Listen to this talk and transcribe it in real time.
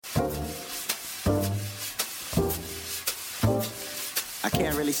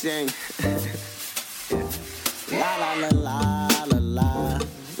can't really sing. La la la la la la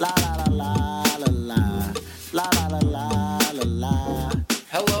la la la la la la la la la la la.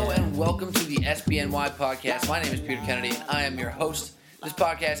 Hello and welcome to the SBNY podcast. My name is Peter Kennedy and I am your host. This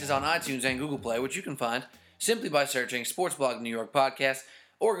podcast is on iTunes and Google Play, which you can find simply by searching Sportsblog New York Podcast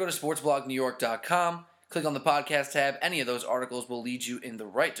or go to sportsblognewyork.com. Click on the podcast tab. Any of those articles will lead you in the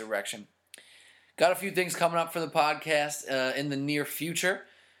right direction. Got a few things coming up for the podcast in the near future.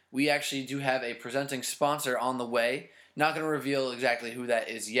 We actually do have a presenting sponsor on the way. Not going to reveal exactly who that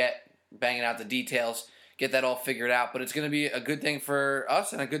is yet. Banging out the details. Get that all figured out. But it's going to be a good thing for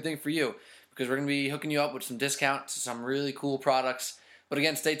us and a good thing for you. Because we're going to be hooking you up with some discounts, some really cool products. But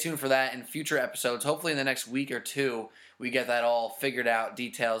again, stay tuned for that in future episodes. Hopefully in the next week or two, we get that all figured out,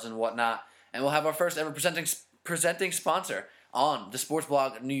 details and whatnot. And we'll have our first ever presenting sponsor on the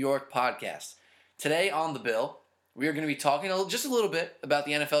Sportsblog New York podcast. Today on the bill, we are going to be talking just a little bit about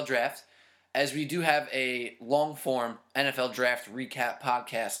the NFL draft, as we do have a long-form NFL draft recap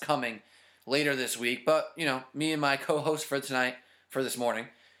podcast coming later this week. But, you know, me and my co-host for this morning,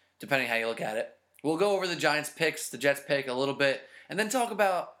 depending how you look at it, we'll go over the Giants picks, the Jets pick a little bit, and then talk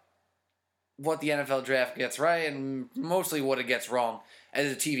about what the NFL draft gets right and mostly what it gets wrong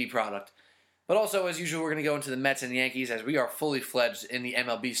as a TV product. But also, as usual, we're going to go into the Mets and Yankees as we are fully fledged in the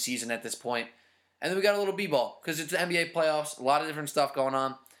MLB season at this point. And then we got a little B-ball because it's the NBA playoffs, a lot of different stuff going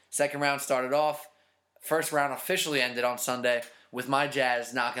on. Second round started off. First round officially ended on Sunday with my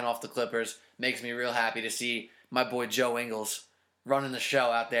Jazz knocking off the Clippers. Makes me real happy to see my boy Joe Ingles running the show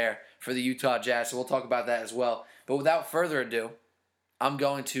out there for the Utah Jazz. So we'll talk about that as well. But without further ado, I'm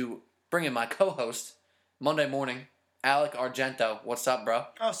going to bring in my co-host Monday morning, Alec Argento. What's up, bro?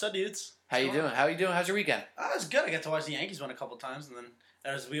 Oh, what's up, dudes? How you doing? How's your weekend? It was good. I got to watch the Yankees win a couple times, and then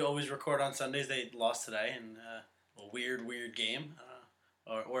as we always record on Sundays, they lost today in a weird game,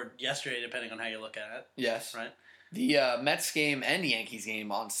 or yesterday, depending on how you look at it. Yes. Right. The Mets game and the Yankees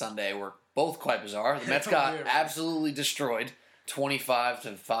game on Sunday were both quite bizarre. The Mets got absolutely destroyed,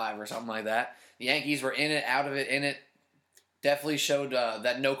 25-5 or something like that. The Yankees were in it, out of it, in it. Definitely showed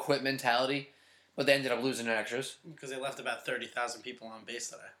that no-quit mentality. But they ended up losing in extras. Because they left about 30,000 people on base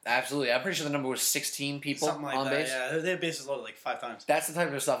today. Absolutely. I'm pretty sure the number was 16 people on base. Yeah, their base was loaded like 5 times. That's the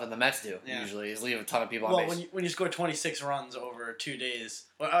type of stuff that the Mets do, usually, is leave a ton of people on base. Well, when you score 26 runs over 2 days,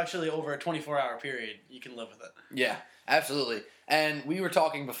 or actually over a 24-hour period, you can live with it. Yeah, absolutely. And we were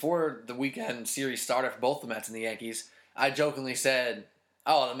talking before the weekend series started for both the Mets and the Yankees. I jokingly said,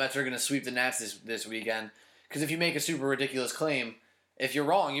 the Mets are going to sweep the Nats this weekend. Because if you make a super ridiculous claim, if you're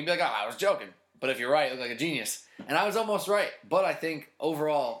wrong, you'd be like, I was joking. But if you're right, you look like a genius. And I was almost right. But I think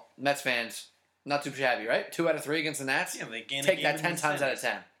overall, Mets fans, not too shabby, right? 2 out of 3 against the Nats. Yeah, they gain Take that 10 times out of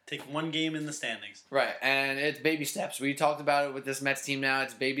 10. Take one game in the standings. Right, and it's baby steps. We talked about it with this Mets team now.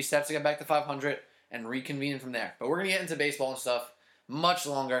 It's baby steps to get back to 500 and reconvene from there. But we're going to get into baseball and stuff much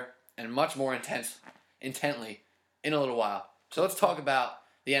longer and much more intently in a little while. So let's talk about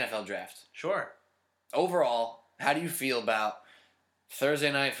the NFL draft. Sure. Overall, how do you feel about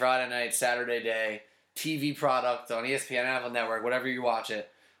Thursday night, Friday night, Saturday day, TV product on ESPN, NFL Network, whatever you watch it?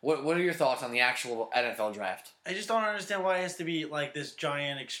 What are your thoughts on the actual NFL draft? I just don't understand why it has to be like this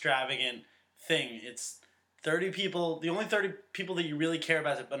giant, extravagant thing. It's 30 people. The only 30 people that you really care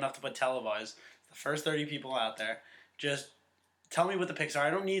about is enough to put televised. The first 30 people out there. Just tell me what the picks are. I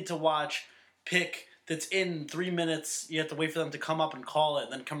don't need to watch pick that's in 3 minutes. You have to wait for them to come up and call it,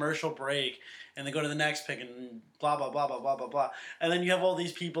 and then commercial break, and then go to the next pick, and blah, blah, blah, blah, blah, blah, blah. And then you have all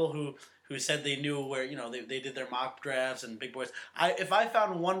these people who said they knew where, they did their mock drafts and big boys. If I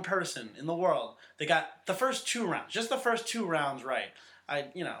found one person in the world that got the first 2 rounds, just the first 2 rounds right,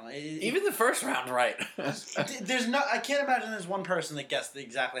 even the first round right. I can't imagine there's one person that guessed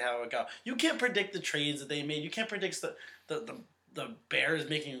exactly how it would go. You can't predict the trades that they made. You can't predict the Bears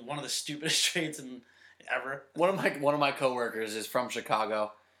making one of the stupidest trades ever. One of my coworkers is from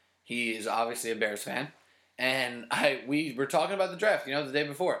Chicago. He is obviously a Bears fan, and we were talking about the draft, the day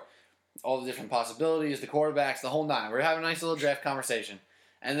before, all the different possibilities, the quarterbacks, the whole nine. We're having a nice little draft conversation,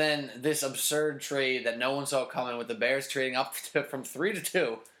 and then this absurd trade that no one saw coming with the Bears trading up from 3 to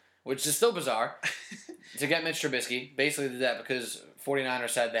 2, which is still bizarre, to get Mitch Trubisky. Basically did that because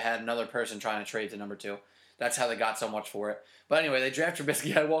 49ers said they had another person trying to trade to number 2. That's how they got so much for it. But anyway, they draft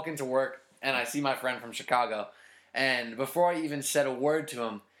Trubisky. I walk into work, and I see my friend from Chicago, and before I even said a word to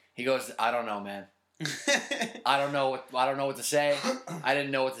him, he goes, I don't know, man. I don't know what to say. I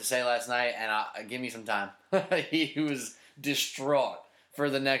didn't know what to say last night, and give me some time. He was distraught for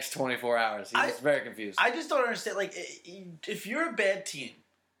the next 24 hours. He was very confused. I just don't understand. Like, if you're a bad team,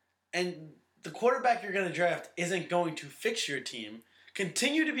 and the quarterback you're going to draft isn't going to fix your team,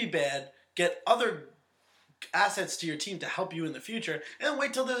 continue to be bad, get other assets to your team to help you in the future, and then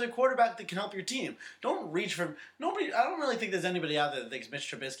wait till there's a quarterback that can help your team. Don't reach for nobody. I don't really think there's anybody out there that thinks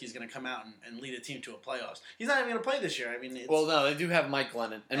Mitch Trubisky is going to come out and lead a team to a playoffs. He's not even going to play this year. I mean, well, no, they do have Mike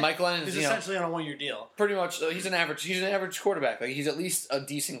Glennon, and Mike Glennon is essentially on a 1-year deal. Pretty much, he's an average quarterback. Like he's at least a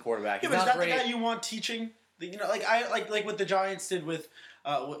decent quarterback. Yeah, He's but is not that great. the guy you want teaching? Like what the Giants did with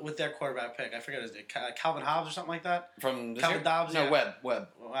their quarterback pick. I forget his name, Calvin Hobbs or something like that. From this Calvin year? Dobbs. No, Yeah. Webb.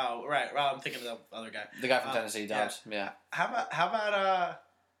 Wow, right. Wow, I'm thinking of the other guy. The guy from Tennessee, Dobbs. Yeah. How about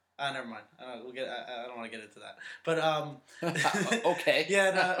never mind. I don't want to get into that. But Okay.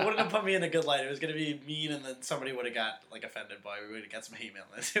 Yeah, no, it wouldn't have put me in a good light. It was going to be mean, and then somebody would have got like offended by it. We would have got some hate mail.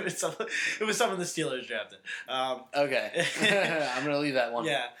 It was someone the Steelers drafted. Okay. I'm gonna leave that one.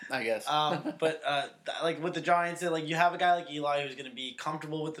 Yeah, I guess. But like with the Giants, like you have a guy like Eli who's going to be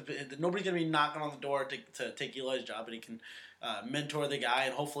comfortable with nobody's going to be knocking on the door to take Eli's job, and he can mentor the guy,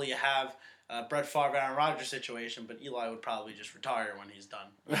 and hopefully you have. Brett Favre, Aaron Rodgers situation, but Eli would probably just retire when he's done.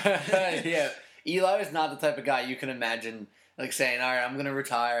 Yeah, Eli is not the type of guy you can imagine like saying, "All right, I'm gonna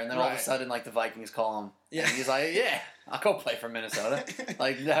retire," and then all of a sudden, like the Vikings call him, and he's like, "Yeah, I'll go play for Minnesota."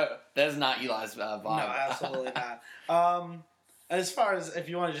 Like that's not Eli's vibe. No, absolutely not. As far as if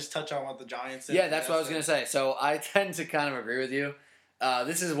you want to just touch on what the Giants did, yeah, that's what I was gonna say. So I tend to kind of agree with you.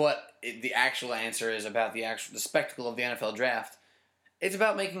 This is what the actual answer is about the spectacle of the NFL draft. It's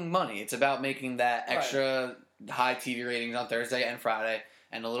about making money. It's about making that extra high TV ratings on Thursday and Friday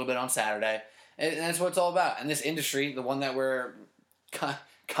and a little bit on Saturday. And that's what it's all about. And this industry, the one that we're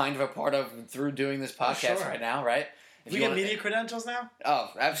kind of a part of through doing this podcast right now, right? We get media credentials now? Oh,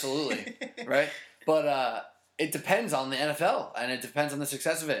 absolutely. Right? But it depends on the NFL, and it depends on the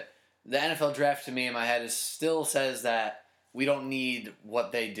success of it. The NFL draft, to me, in my head, still says that we don't need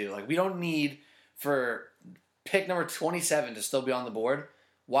what they do. Like, we don't need for pick number 27 to still be on the board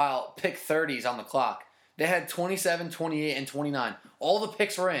while pick 30 is on the clock. They had 27, 28, and 29. All the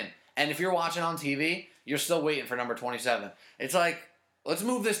picks were in. And if you're watching on TV, you're still waiting for number 27. It's like, let's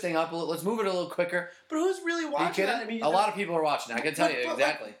move this thing up. Let's move it a little quicker. But who's really watching that? I mean, a lot of people are watching. I can tell you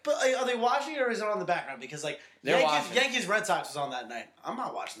exactly. But are they watching it, or is it on the background? Because Yankees Red Sox was on that night. I'm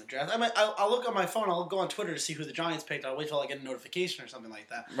not watching the draft. I'll look on my phone. I'll go on Twitter to see who the Giants picked. I'll wait till I get a notification or something like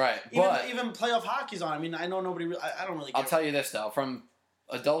that. Right. Even playoff hockey's on. I mean, I know nobody. I don't really. I'll tell you this though: from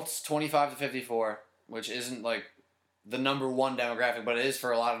adults 25 to 54, which isn't like the number one demographic, but it is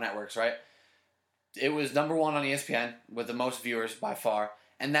for a lot of networks, right? It was number one on ESPN with the most viewers by far.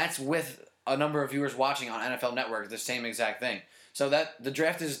 And that's with a number of viewers watching on NFL Network, the same exact thing. So that the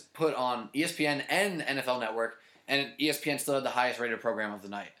draft is put on ESPN and NFL Network, and ESPN still had the highest rated program of the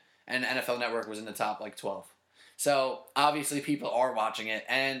night. And NFL Network was in the top, 12. So obviously people are watching it.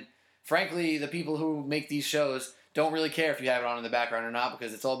 And frankly, the people who make these shows don't really care if you have it on in the background or not,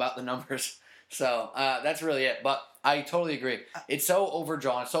 because it's all about the numbers. So that's really it. But I totally agree. It's so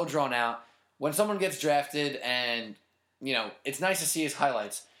overdrawn, so drawn out. When someone gets drafted and it's nice to see his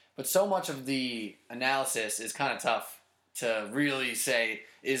highlights, but so much of the analysis is kind of tough to really say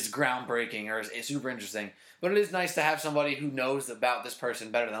is groundbreaking or is super interesting. But it is nice to have somebody who knows about this person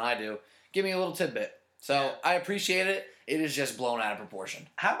better than I do give me a little tidbit. So I appreciate it. It is just blown out of proportion.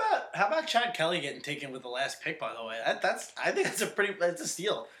 How about Chad Kelly getting taken with the last pick? By the way, I think that's a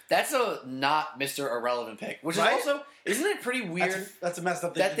steal. That's a not Mr. Irrelevant pick, which is also, isn't it pretty weird? That's a messed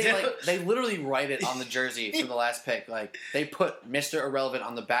up thing that they literally write it on the jersey for the last pick. Like they put Mr. Irrelevant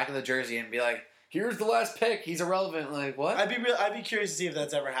on the back of the jersey and be like, "Here's the last pick. He's irrelevant." Like what? I'd be curious to see if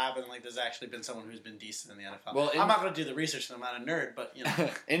that's ever happened. Like there's actually been someone who's been decent in the NFL. Well, I'm not going to do the research, and I'm not a nerd, but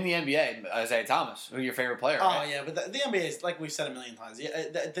in the NBA, Isaiah Thomas, who's your favorite player? Oh yeah, but the NBA is like we've said a million times. Yeah,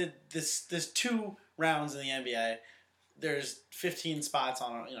 there's 2 rounds in the NBA. There's 15 spots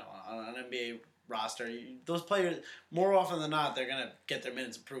on an NBA roster. Those players, more often than not, they're gonna get their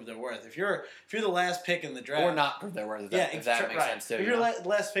minutes and prove their worth. If you're the last pick in the draft, or not prove their worth, if that makes sense too. If you're the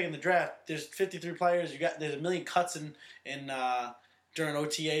last pick in the draft, there's 53 players. There's a million cuts in during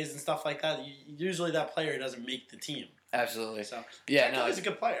OTAs and stuff like that. Usually, that player doesn't make the team. Absolutely. So yeah, Kelly's a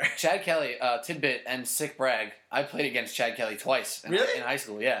good player. Chad Kelly, tidbit and sick brag. I played against Chad Kelly twice in high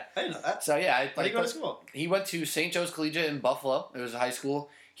school. Yeah, I didn't know that. So yeah, Where did he go to school? He went to St. Joe's Collegiate in Buffalo. It was a high school.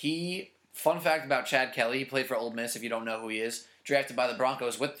 Fun fact about Chad Kelly, he played for Ole Miss. If you don't know who he is, drafted by the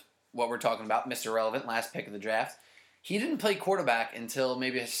Broncos with what we're talking about, Mr. Relevant, last pick of the draft. He didn't play quarterback until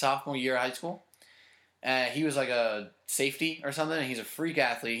maybe his sophomore year of high school. He was like a safety or something. And he's a freak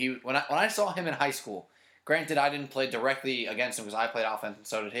athlete. When I saw him in high school. Granted, I didn't play directly against him because I played offense and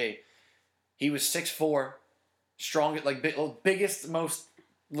so did he. He was 6'4", strongest, biggest, most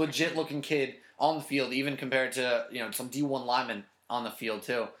legit looking kid on the field, even compared to some D1 linemen on the field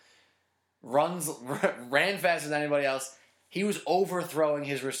too. Ran faster than anybody else. He was overthrowing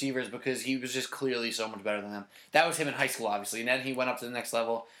his receivers because he was just clearly so much better than them. That was him in high school, obviously. And then he went up to the next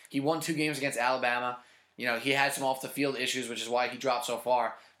level. He won 2 games against Alabama. You know, he had some off-the-field issues, which is why he dropped so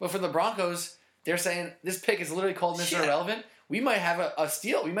far. But for the Broncos, they're saying this pick is literally called Mr. Irrelevant. We might have a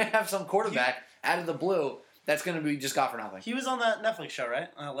steal. We might have some quarterback out of the blue that's going to be just got for nothing. He was on that Netflix show, right?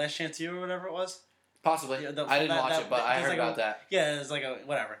 Last Chance U or whatever it was? Possibly. Yeah, I didn't watch it, but I heard like about that. Yeah, it's like a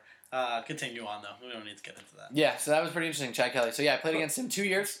whatever. Continue on, though. We don't need to get into that. Yeah, so that was pretty interesting, Chad Kelly. So, yeah, I played against him 2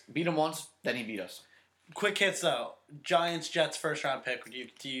 years, beat him once, then he beat us. Quick hits, though. Giants, Jets, first-round pick. How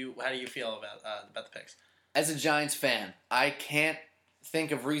do you feel about the picks? As a Giants fan, I can't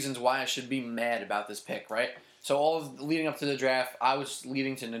think of reasons why I should be mad about this pick, right? So, leading up to the draft, I was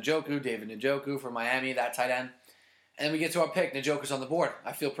leading to David Njoku from Miami, that tight end. And then we get to our pick. Njoku's on the board.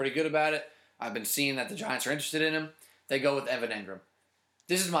 I feel pretty good about it. I've been seeing that the Giants are interested in him. They go with Evan Ingram.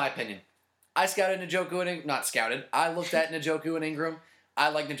 This is my opinion. I scouted Njoku and Ingram. Not scouted. I looked at Njoku and Ingram. I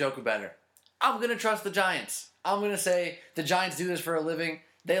like Njoku better. I'm going to trust the Giants. I'm going to say the Giants do this for a living.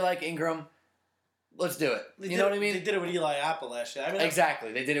 They like Ingram. Let's do it. You know what I mean? They did it with Eli Apple last year.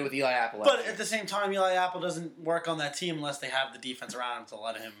 Exactly. They did it with Eli Apple last year. But at the same time, Eli Apple doesn't work on that team unless they have the defense around him to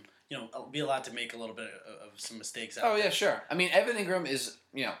let him, be allowed to make a little bit of some mistakes out there. Yeah, sure. I mean, Evan Ingram is,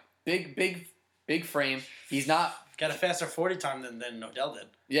 big frame. He's not... Got a faster 40 time than Odell did.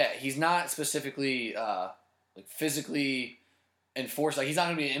 Yeah, he's not specifically physically enforced. Like, he's not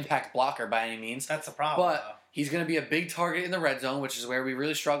going to be an impact blocker by any means. That's the problem. But he's going to be a big target in the red zone, which is where we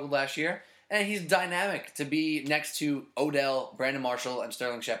really struggled last year. And he's dynamic to be next to Odell, Brandon Marshall, and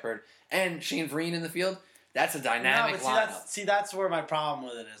Sterling Shepard, and Shane Vereen in the field. That's a dynamic lineup. That's where my problem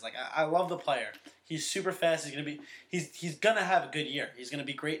with it is. Like, I love the player. He's super fast. He's gonna have a good year. He's gonna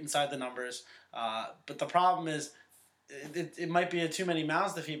be great inside the numbers. But the problem is, it might be too many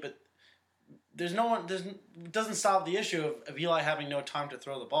mouths to feed. But it doesn't solve the issue of Eli having no time to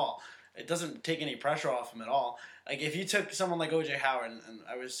throw the ball. It doesn't take any pressure off him at all. Like, if you took someone like O.J. Howard, and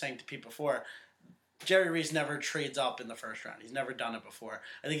I was saying to Pete before, Jerry Reese never trades up in the first round. He's never done it before.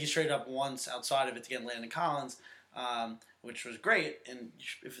 I think he's traded up once outside of it to get Landon Collins, which was great. And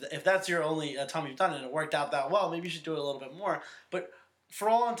if that's your only time you've done it and it worked out that well, maybe you should do it a little bit more. But for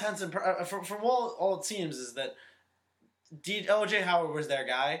all intents and for all it seems is that O.J. Howard was their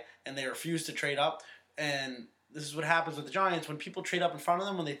guy, and they refused to trade up. And this is what happens with the Giants when people trade up in front of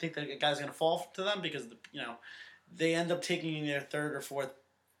them when they think that a guy's going to fall to them because they end up taking their third or fourth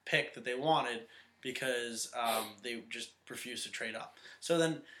pick that they wanted because they just refuse to trade up. So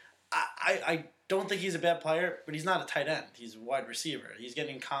then I don't think he's a bad player, but he's not a tight end. He's a wide receiver. He's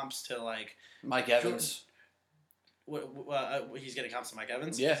getting comps to like Mike Evans. He's getting comps to Mike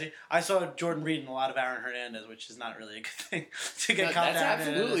Evans. Yeah. I saw Jordan Reed and a lot of Aaron Hernandez, which is not really a good thing to get comps to. That's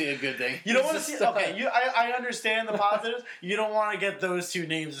absolutely a good thing. You don't want to see. Okay, I understand the positives. You don't want to get those two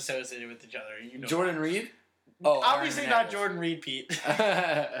names associated with each other. Jordan Reed. Oh, obviously not Jordan Reed, Pete.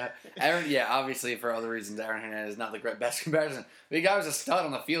 Aaron, yeah, obviously for other reasons, Aaron Hernandez is not the best comparison. But the guy was a stud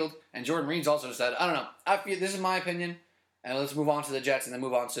on the field, and Jordan Reed's also a stud. I don't know. This is my opinion, and let's move on to the Jets and then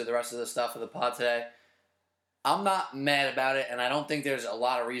move on to the rest of the stuff of the pod today. I'm not mad about it, and I don't think there's a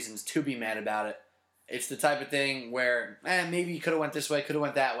lot of reasons to be mad about it. It's the type of thing where, maybe you could have went this way, could have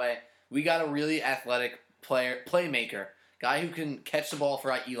went that way. We got a really athletic playmaker, guy who can catch the ball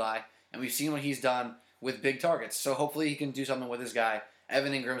for Eli, and we've seen what he's done with big targets. So hopefully he can do something with this guy.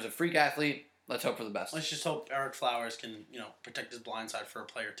 Evan Ingram's a freak athlete. Let's hope for the best. Let's just hope Eric Flowers can, protect his blind side for a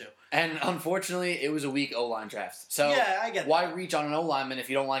play or two. And unfortunately, it was a weak O-line draft. So yeah, I get why that. Reach on an O-lineman if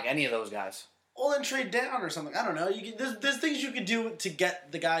you don't like any of those guys? Well, then trade down or something. I don't know. There's things you could do to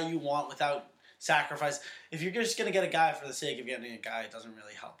get the guy you want without sacrifice. If you're just going to get a guy for the sake of getting a guy, it doesn't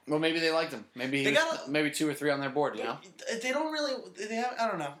really help. Well, maybe they liked him. Maybe maybe 2 or 3 on their board. They don't really. They have. I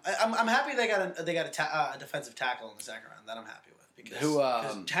don't know. I'm happy they got a defensive tackle in the second round. That I'm happy with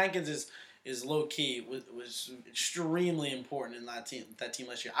because Hankins is low key was extremely important in that team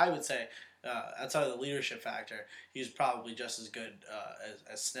last year. I would say. Outside of the leadership factor, he's probably just as good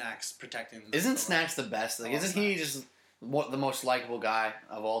as Snacks protecting. Isn't Snacks the best? Like, isn't he just the most likable guy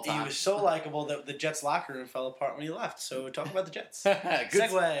of all time? He was so likable that the Jets locker room fell apart when he left. So talk about the Jets.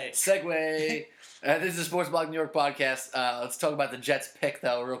 Good Segue. This is a Sports Blog New York podcast. Let's talk about the Jets pick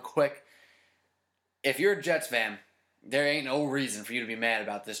though, real quick. If you're a Jets fan, there ain't no reason for you to be mad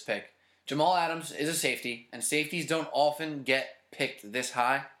about this pick. Jamal Adams is a safety, and safeties don't often get picked this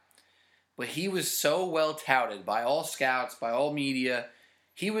high. But he was so well touted by all scouts, by all media.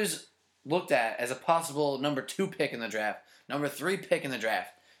 He was looked at as a possible number 2 pick in the draft, number 3 pick in the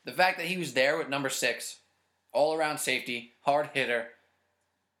draft. The fact that he was there with number 6 all-around safety, hard hitter.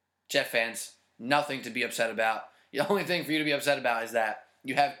 Jet fans, nothing to be upset about. The only thing for you to be upset about is that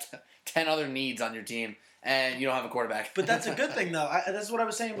you have 10 other needs on your team and you don't have a quarterback. But that's a good thing, though. That's what I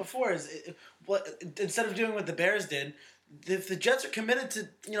was saying before. Instead of doing what the Bears did, if the Jets are committed to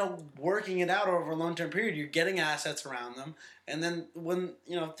working it out over a long-term period, you're getting assets around them, and then when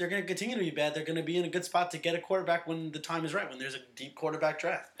if they're going to continue to be bad, they're going to be in a good spot to get a quarterback when the time is right, when there's a deep quarterback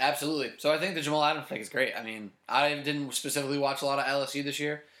draft. Absolutely. So I think the Jamal Adams pick is great. I mean, I didn't specifically watch a lot of LSU this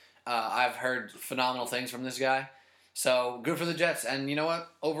year. I've heard phenomenal things from this guy. So good for the Jets. And you know what?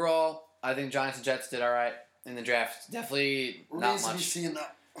 Overall, I think Giants and Jets did all right in the draft. Definitely Remains not to be much. seen, though.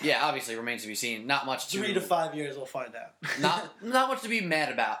 Yeah, obviously remains to be seen. Not much. 3 to 5 years, we'll find out. not much to be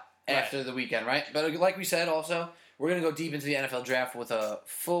mad about after the weekend, right? But like we said, also we're gonna go deep into the NFL draft with a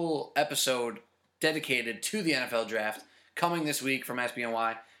full episode dedicated to the NFL draft coming this week from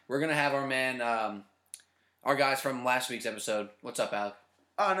SBNY. We're gonna have our man, our guys from last week's episode. What's up, Alec?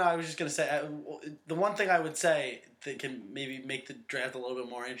 Oh, no, I was just going to say, the one thing I would say that can maybe make the draft a little bit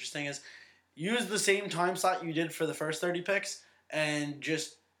more interesting is use the same time slot you did for the first 30 picks and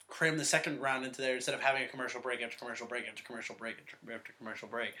just cram the second round into there instead of having a commercial break after commercial break after commercial break after commercial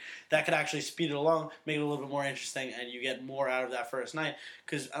break. That could actually speed it along, make it a little bit more interesting, and you get more out of that first night.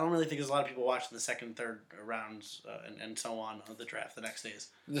 Because I don't really think there's a lot of people watching the second, third rounds and so on of the draft the next days.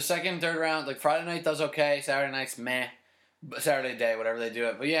 The second, third round, like Friday night does okay. Saturday night's meh. Saturday day, whatever they do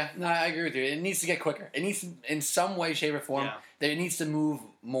it. But yeah, no, I agree with you. It needs to get quicker. It needs to, in some way, shape, or form, it needs to move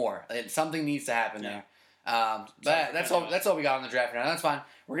more. Something needs to happen there. But that's all we got on the draft now. That's fine.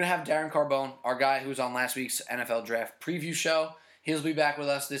 We're going to have Darren Carbone, our guy who was on last week's NFL draft preview show. He'll be back with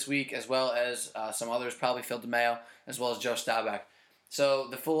us this week, as well as some others, probably Phil DeMayo, as well as Joe Staubach. So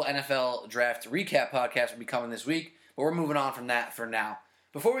the full NFL draft recap podcast will be coming this week, but we're moving on from that for now.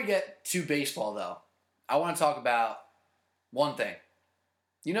 Before we get to baseball, though, I want to talk about one thing.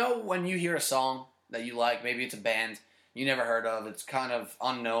 You know when you hear a song that you like, maybe it's a band you never heard of, it's kind of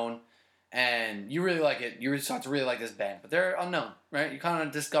unknown, and you really like it, you start to really like this band, but they're unknown, right? You kind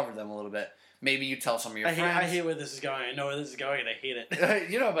of discover them a little bit. Maybe you tell some of your friends. I hate where this is going. I know where this is going, and I hate it.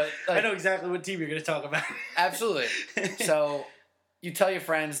 But like, I know exactly what team you're going to talk about. Absolutely. So you tell your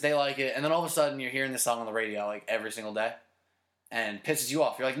friends, they like it, and then all of a sudden you're hearing this song on the radio like every single day, and pisses you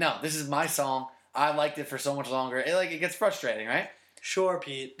off. You're like, no, this is my song. I liked it for so much longer. It gets frustrating, right? Sure,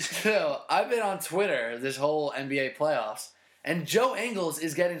 Pete. So I've been on Twitter this whole NBA playoffs, and Joe Ingles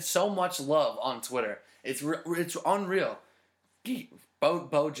is getting so much love on Twitter. It's unreal.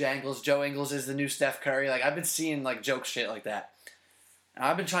 Bojangles, Joe Ingles is the new Steph Curry. Like I've been seeing like joke shit like that, and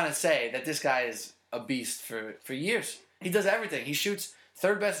I've been trying to say that this guy is a beast for years. He does everything. He shoots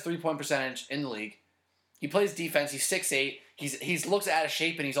third best 3-point percentage in the league. He plays defense. He's 6'8". He's looks out of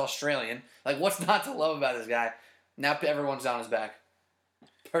shape and he's Australian. Like, what's not to love about this guy? Now everyone's on his back.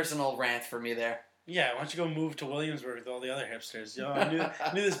 Personal rant for me there. Yeah, why don't you go move to Williamsburg with all the other hipsters? Yo,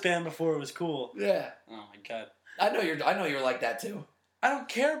 I knew this band before it was cool. Yeah. Oh my god. I know you're like that too. I don't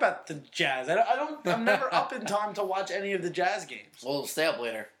care about the Jazz. I'm never up in time to watch any of the Jazz games. Well, stay up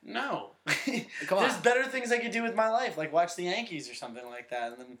later. No. Come on. There's better things I could do with my life, like watch the Yankees or something like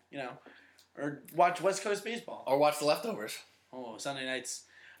that, and then or watch West Coast baseball. Or watch The Leftovers. Oh, Sunday nights.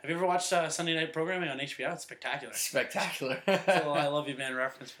 Have you ever watched Sunday night programming on HBO? It's spectacular. Spectacular. That's a little I Love You Man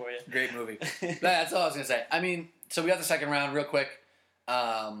reference for you. Great movie. That's all I was going to say. I mean, so we got the second round real quick.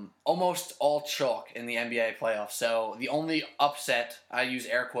 Almost all chalk in the NBA playoffs. So the only upset, I use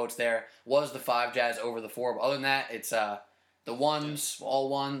air quotes there, was the 5 Jazz over the 4. But other than that, it's the 1s all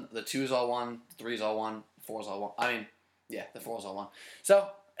won, the 2s all won, the 3s all won, the 4s all won. I mean, yeah, the 4s all won. So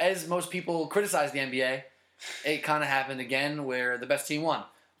as most people criticize the NBA, it kind of happened again where the best team won.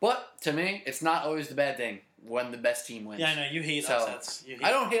 But to me, it's not always the bad thing when the best team wins. Yeah, I know. You hate upsets.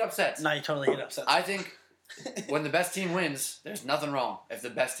 I don't hate upsets. No, you totally hate upsets. I think when the best team wins, there's nothing wrong if the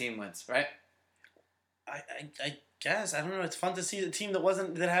best team wins, right? I guess. I don't know. It's fun to see the team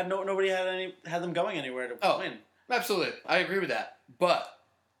that had nobody had them going anywhere to win. Absolutely. I agree with that. But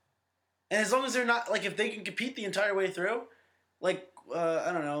and as long as they're not if they can compete the entire way through,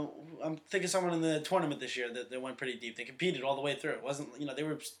 I don't know. I'm thinking someone in the tournament this year that went pretty deep. They competed all the way through. It wasn't they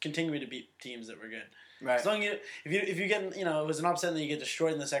were continuing to beat teams that were good. Right. As long as if you get it was an upset and then you get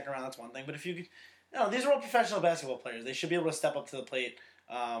destroyed in the second round, that's one thing. But if you these are all professional basketball players. They should be able to step up to the plate.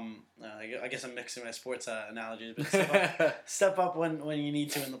 I guess I'm mixing my sports analogies, but step up when you need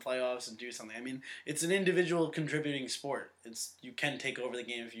to in the playoffs and do something. I mean, it's an individual contributing sport. You can take over the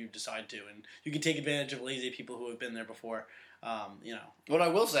game if you decide to, and you can take advantage of lazy people who have been there before. You know. What I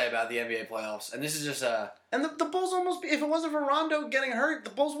will say about the NBA playoffs, and this is just And the Bulls almost, if it wasn't for Rondo getting hurt, the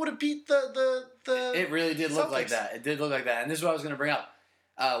Bulls would have beat the it really did look Celtics. like that. It did look like that. And this is what I was going to bring up.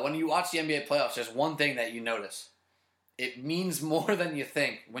 When you watch the NBA playoffs, there's one thing that you notice. It means more than you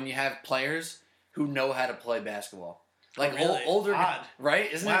think when you have players who know how to play basketball. Like really? older, Odd.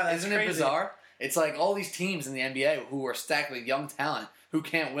 right? Isn't Wow, that's it crazy. bizarre? It's like all these teams in the NBA who are stacked with young talent who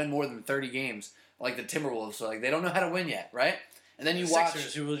can't win more than 30 games, like the Timberwolves. So like they don't know how to win yet, right? And then you The watch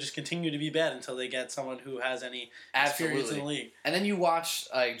Sixers, who will just continue to be bad until they get someone who has any experience in the league. And then you watch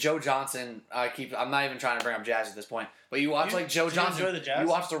Joe Johnson. I'm not even trying to bring up Jazz at this point, but you watch Joe do you Johnson. enjoy the Jazz? You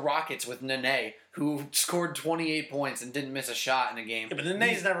watch the Rockets with Nene, who scored 28 points and didn't miss a shot in a game. Yeah, but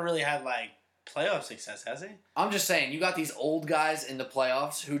Nene's never really had playoff success, has he? I'm just saying, you got these old guys in the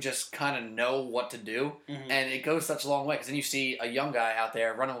playoffs who just kind of know what to do, and it goes such a long way. Because then you see a young guy out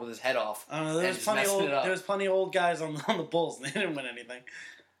there running with his head off. I don't know. There was plenty of old guys on the Bulls, and they didn't win anything.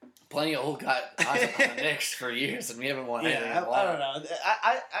 Plenty of old guys on the Knicks for years, and we haven't won anything. Yeah, I don't know.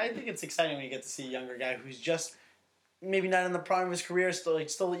 I think it's exciting when you get to see a younger guy who's just maybe not in the prime of his career, still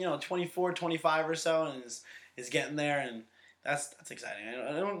 24, 25 or so, and is getting there, and that's exciting.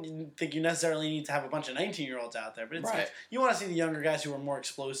 I don't think you necessarily need to have a bunch of 19-year-olds out there, but you want to see the younger guys who are more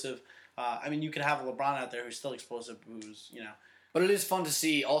explosive. You could have a LeBron out there who's still explosive, who's. But it is fun to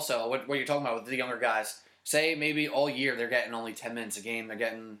see also what you're talking about with the younger guys. Say maybe all year they're getting only 10 minutes a game. They're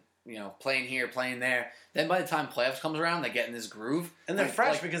getting, playing here, playing there. Then by the time playoffs comes around, they get in this groove. And they're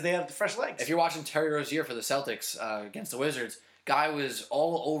fresh because they have the fresh legs. If you're watching Terry Rozier for the Celtics against the Wizards, guy was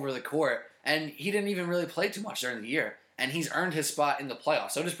all over the court, and he didn't even really play too much during the year. And he's earned his spot in the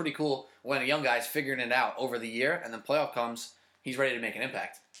playoffs. So it is pretty cool when a young guy's figuring it out over the year, and then playoff comes, he's ready to make an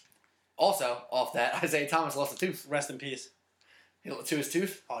impact. Also, off that, Isaiah Thomas lost a tooth. Rest in peace. To his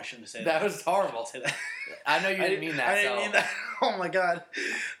tooth? Oh, I shouldn't have said that. That was horrible. Say that. I know you didn't mean that. I didn't mean that. Oh my god.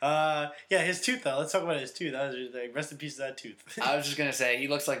 His tooth though. Let's talk about his tooth. That was just rest in peace to that tooth. I was just gonna say he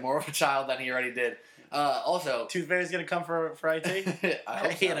looks like more of a child than he already did. Also, Tooth Fairy's gonna come for IT. I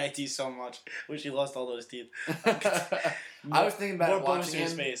hate IT so much. Wish he lost all those teeth. I was thinking about watching him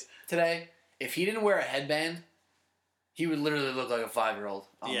his face today. If he didn't wear a headband, he would literally look like a 5-year-old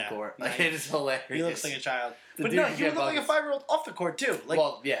on the court. Like, it is hilarious. He looks like a child. The But dude no, can he would get look like a 5-year-old off the court too.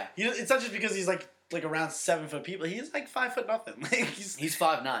 Well, yeah. It's not just because he's like around 7 foot people. He's like 5 foot nothing. He's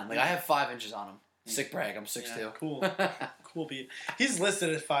 5'9". Like I have 5 inches on him. Sick brag. I'm 6'2". Yeah, cool. Cool Pete. He's listed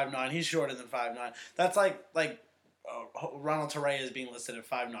as 5'9". He's shorter than 5'9". That's like Ronald Torrey is being listed at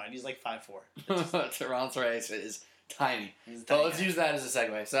 5'9". He's like 5'4". Ronald Torrey is tiny. He's a But tiny let's guy. use that as a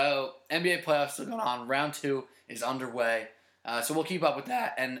segue. So NBA playoffs still going on. Round 2 is underway. So we'll keep up with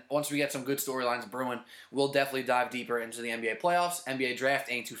that. And once we get some good storylines brewing, we'll definitely dive deeper into the NBA playoffs. NBA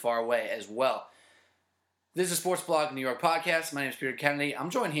draft ain't too far away as well. This is Sports Blog New York Podcast. My name is Peter Kennedy. I'm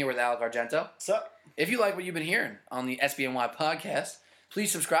joined here with Alec Argento. What's up? If you like what you've been hearing on the SBNY podcast,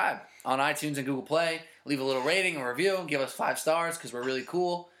 please subscribe on iTunes and Google Play. Leave a little rating or review. Give us 5 stars because we're really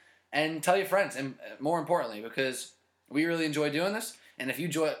cool. And tell your friends, and more importantly, because we really enjoy doing this. And if you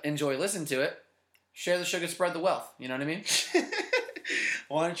enjoy listening to it, share the sugar, spread the wealth. You know what I mean?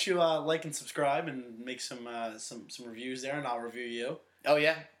 Why don't you like and subscribe and make some reviews there, and I'll review you. Oh,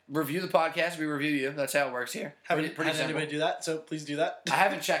 yeah. Review the podcast. We review you. That's how it works here. Pretty Haven't simple. anybody do that? So please do that. I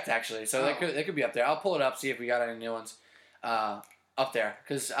haven't checked, actually. So Oh. they could be up there. I'll pull it up, see if we got any new ones up there.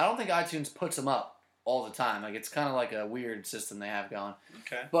 Because I don't think iTunes puts them up all the time. Like, it's kind of like a weird system they have going.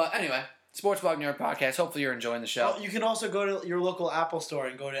 Okay. But anyway, Sports Blog New York Podcast. Hopefully you're enjoying the show. Well, you can also go to your local Apple store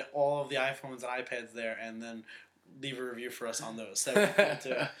and go to all of the iPhones and iPads there, and then leave a review for us on those. That would be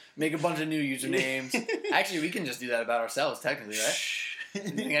cool too. Make a bunch of new usernames. Actually, we can just do that about ourselves, technically, right? I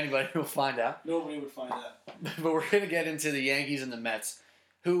think anybody will find out. Nobody would find that. But we're going to get into the Yankees and the Mets,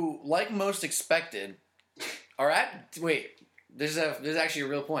 who, like most expected, are at... Wait, there's actually a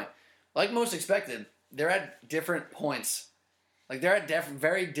real point. Like most expected, they're at different points. Like, they're at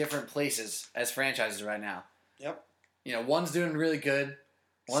very different places as franchises right now. Yep. One's doing really good.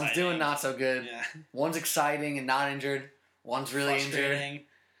 One's Exciting. doing not so good. Yeah. One's exciting and not injured. One's really injured. Frustrating.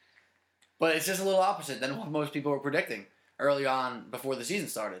 But it's just a little opposite than what most people were predicting early on before the season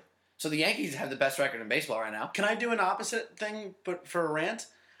started. So the Yankees have the best record in baseball right now. Can I do an opposite thing, but for a rant?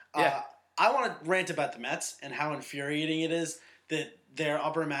 Yeah. I want to rant about the Mets and how infuriating it is that their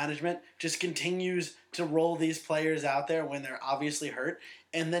upper management just continues to roll these players out there when they're obviously hurt,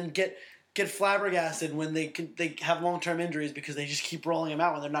 and then get flabbergasted when they have long-term injuries because they just keep rolling them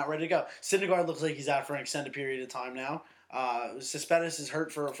out when they're not ready to go. Syndergaard looks like he's out for an extended period of time now. Cespedes is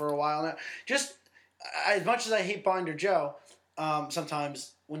hurt for a while now. Just as much as I hate Binder Joe,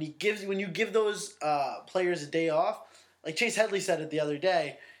 sometimes when you give those players a day off, like Chase Headley said it the other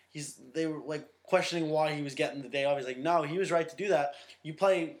day. They were like questioning why he was getting the day off. He's like, no, he was right to do that. You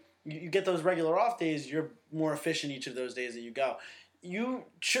get those regular off days. You're more efficient each of those days that you go. You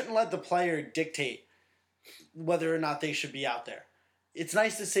shouldn't let the player dictate whether or not they should be out there. It's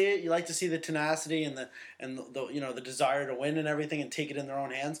nice to see it. You like to see the tenacity and the desire to win and everything and take it in their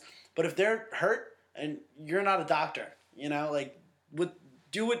own hands. But if they're hurt and you're not a doctor,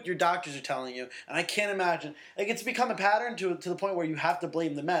 do what your doctors are telling you. And I can't imagine. Like, it's become a pattern to the point where you have to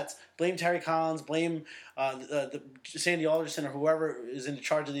blame the Mets. Blame Terry Collins. Blame the Sandy Alderson or whoever is in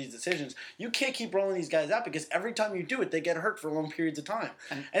charge of these decisions. You can't keep rolling these guys out because every time you do it, they get hurt for long periods of time.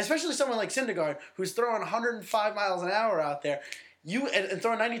 And especially someone like Syndergaard, who's throwing 105 miles an hour out there. And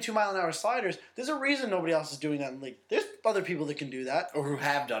throwing 92-mile-an-hour sliders, there's a reason nobody else is doing that in the league. There's other people that can do that. Or who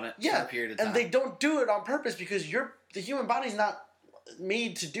have done it for a period of time. And they don't do it on purpose because the human body's not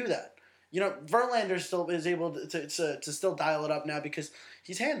made to do that. Verlander still is able to still dial it up now because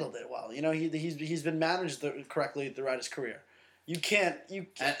he's handled it well. He's been managed correctly throughout his career. You can't.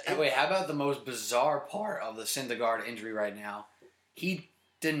 Wait, how about the most bizarre part of the Syndergaard injury right now? He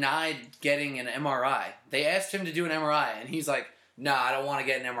denied getting an MRI. They asked him to do an MRI, and he's like, "Nah, I don't want to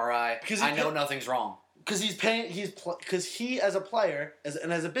get an MRI. I know nothing's wrong." Because he as a player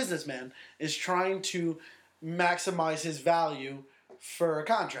and as a businessman is trying to maximize his value for a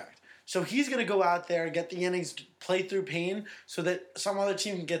contract. So he's going to go out there and get the innings, play through pain, so that some other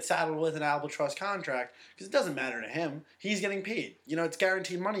team can get saddled with an albatross contract. Because it doesn't matter to him. He's getting paid. It's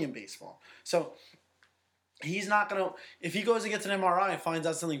guaranteed money in baseball. So he's not going to... If he goes and gets an MRI and finds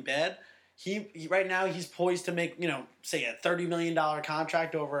out something bad, he right now he's poised to make, say a $30 million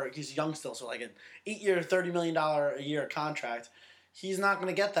contract over... He's young still, so like an 8-year, $30 million a year contract. He's not going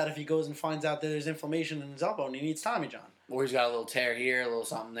to get that if he goes and finds out that there's inflammation in his elbow and he needs Tommy John. Or he's got a little tear here, a little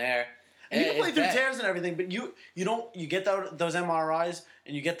something there. And you can play through tears and everything, but you get those MRIs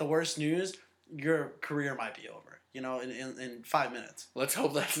and you get the worst news, your career might be over. In 5 minutes. Let's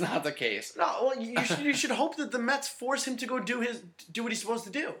hope that's not the case. No, well, you should hope that the Mets force him to go do what he's supposed to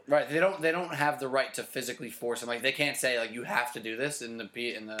do. Right. They don't have the right to physically force him. Like, they can't say you have to do this in the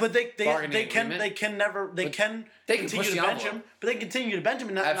But they can continue to bench him. But they continue to bench him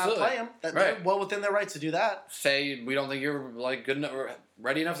and not play him. They're well within their rights to do that. Say we don't think you're good enough, or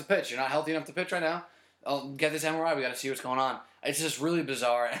ready enough to pitch. You're not healthy enough to pitch right now. I'll get this MRI. We got to see what's going on. It's just really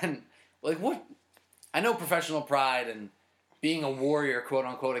bizarre and what. I know professional pride and being a warrior, quote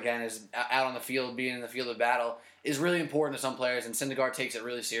unquote, again, is out on the field, being in the field of battle, is really important to some players. And Syndergaard takes it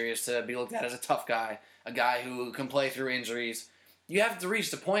really serious to be looked at as a tough guy, a guy who can play through injuries. You have to reach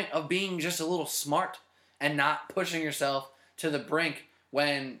the point of being just a little smart and not pushing yourself to the brink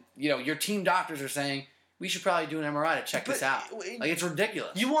when your team doctors are saying we should probably do an MRI to check this out. It's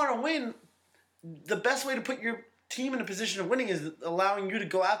ridiculous. You want to win. The best way to put your team in a position of winning is allowing you to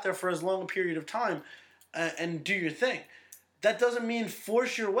go out there for as long a period of time and do your thing. That doesn't mean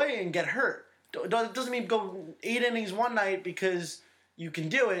force your way and get hurt. It doesn't mean go 8 innings one night because you can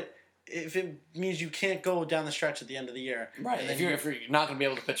do it if it means you can't go down the stretch at the end of the year. Right. If you're not going to be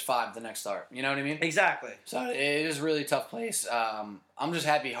able to pitch 5 the next start. You know what I mean? Exactly. So it is a really tough place. I'm just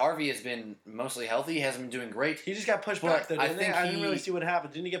happy Harvey has been mostly healthy. He hasn't been doing great. He just got pushed back, though, didn't he? I didn't really see what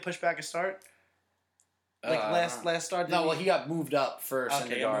happened. Didn't he get pushed back a start? Last start? No, he got moved up for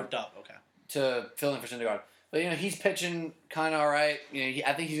Syndergaard. Okay, moved up, okay. To fill in for Syndergaard. But, he's pitching kind of all right.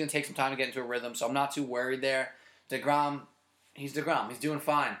 I think he's going to take some time to get into a rhythm, so I'm not too worried there. DeGrom. He's doing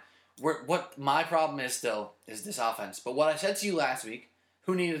fine. What my problem is still is this offense. But what I said to you last week,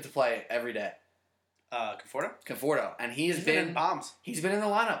 who needed to play every day? Conforto. And he's been in bombs. He's been in the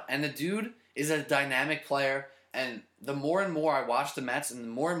lineup. And the dude is a dynamic player. And the more and more I watch the Mets and the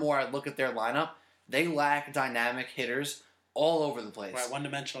more and more I look at their lineup, they lack dynamic hitters all over the place. Right,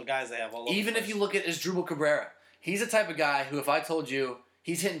 one-dimensional guys they have all over Even the place. if you look at Asdrubal Cabrera, he's the type of guy who if I told you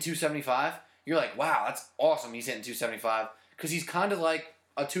he's hitting 275, you're like, wow, that's awesome he's hitting 275. Because he's kind of like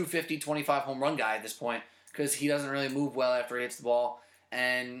a 250, 25 home run guy at this point because he doesn't really move well after he hits the ball.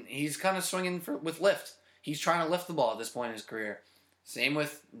 And he's kind of swinging with lift. He's trying to lift the ball at this point in his career. Same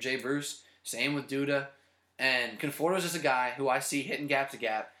with Jay Bruce. Same with Duda. And Conforto's just a guy who I see hitting gap to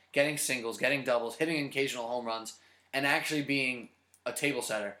gap, getting singles, getting doubles, hitting occasional home runs, and actually being a table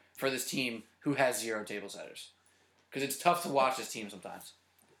setter for this team who has 0 table setters. Because it's tough to watch this team sometimes.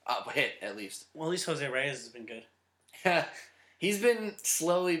 Hit, at least. Well, at least Jose Reyes has been good. He's been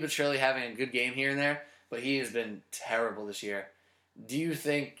slowly but surely having a good game here and there, but he has been terrible this year. Do you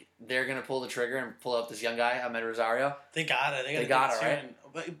think they're going to pull the trigger and pull up this young guy, Ahmed Rosario? They got it. They got it,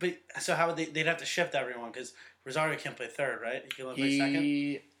 right? But so how would they'd have to shift everyone because Rosario can't play third, right? He can only play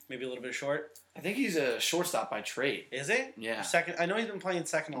second? Maybe a little bit short? I think he's a shortstop by trade. Is he? Yeah. Second. I know he's been playing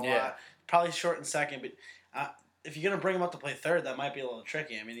second a Yeah. lot. Probably short and second, but if you're gonna bring him up to play third, that might be a little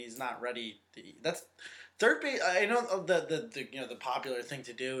tricky. I mean, he's not ready. That's third base. I know the popular thing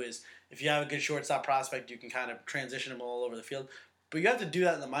to do is if you have a good shortstop prospect, you can kind of transition him all over the field. But you have to do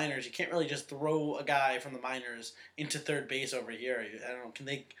that in the minors. You can't really just throw a guy from the minors into third base over here. I don't know. Can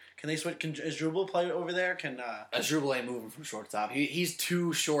they switch? Can Asdrubal play over there? Asdrubal ain't moving from shortstop. He's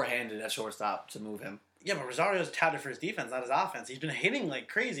too short-handed at shortstop to move him. Yeah, but Rosario's touted for his defense, not his offense. He's been hitting like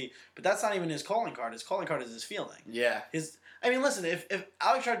crazy, but that's not even his calling card. His calling card is his fielding. Yeah. Listen, if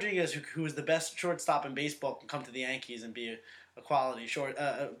Alex Rodriguez, who is the best shortstop in baseball, can come to the Yankees and be a quality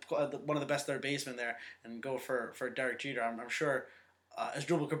one of the best third basemen there, and go for Derek Jeter, I'm sure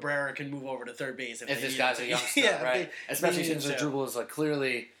Asdrubal Cabrera can move over to third base if this guy's a youngster, right? Especially since Asdrubal is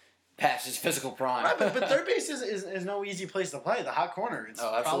clearly past his physical prime. Right, but third base is no easy place to play. The hot corner.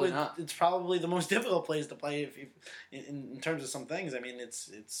 Absolutely not. It's probably the most difficult place to play in terms of some things. I mean,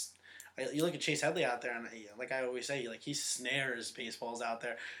 you look at Chase Headley out there, and like I always say, he snares baseballs out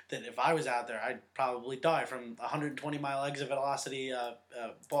there that if I was out there, I'd probably die from 120-mile exit velocity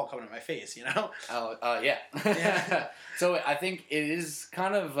ball coming at my face, you know? Yeah. Yeah. So I think it is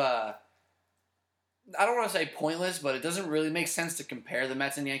kind of, I don't want to say pointless, but it doesn't really make sense to compare the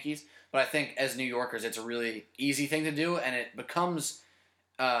Mets and Yankees. But I think as New Yorkers, it's a really easy thing to do, and it becomes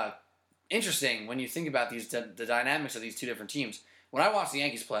interesting when you think about the dynamics of these two different teams. When I watch the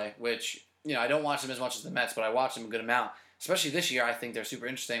Yankees play, which, I don't watch them as much as the Mets, but I watch them a good amount, especially this year, I think they're super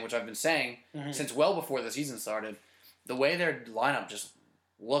interesting, which I've been saying since well before the season started. The way their lineup just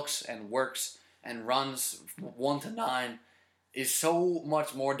looks and works and runs 1 to 9 is so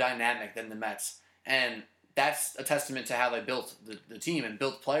much more dynamic than the Mets. And that's a testament to how they built the team and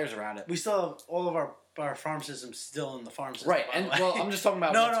built players around it. We still have all of our farm systems still in the farm system. Right, and I'm just talking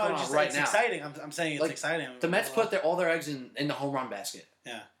about what's going on right it's now. exciting. I'm saying it's exciting. The Mets put all their eggs in the home run basket.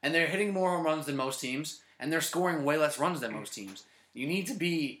 Yeah. And they're hitting more home runs than most teams, and they're scoring way less runs than most teams. You need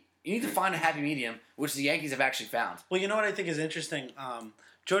to find a happy medium, which the Yankees have actually found. Well, you know what I think is interesting?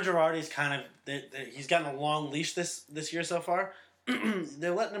 Joe Girardi's kind of he's gotten a long leash this year so far.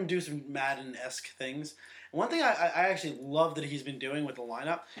 They're letting him do some Madden-esque things. And one thing I actually love that he's been doing with the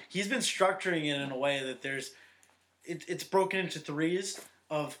lineup, he's been structuring it in a way that it's broken into threes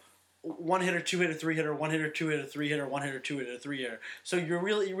of one hitter, two hitter, three hitter, one hitter, two hitter, three hitter, one hitter, two hitter, three hitter. So you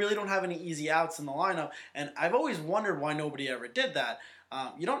really don't have any easy outs in the lineup. And I've always wondered why nobody ever did that.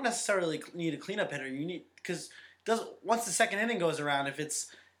 You don't necessarily need a cleanup hitter. You need because once the second inning goes around, if it's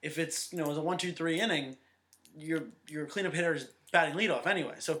a 1-2-3 inning, your cleanup hitter is batting leadoff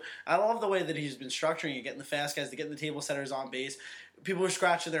anyway. So I love the way that he's been structuring it, getting the fast guys, getting the table setters on base. People were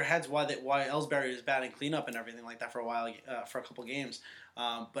scratching their heads why Ellsbury is batting cleanup and everything like that for a while, for a couple games.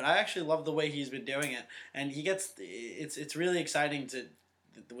 But I actually love the way he's been doing it, and it's really exciting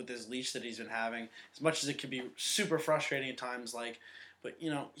with this leash that he's been having. As much as it can be super frustrating at times, but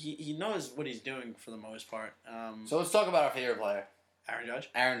he knows what he's doing for the most part. So let's talk about our favorite player.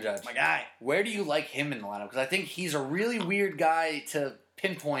 Aaron Judge. My guy. Where do you like him in the lineup? Because I think he's a really weird guy to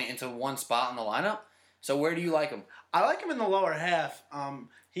pinpoint into one spot in the lineup. So where do you like him? I like him in the lower half.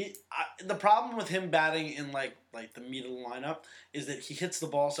 The problem with him batting in like the meat of the lineup is that he hits the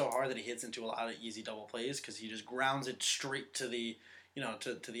ball so hard that he hits into a lot of easy double plays because he just grounds it straight to the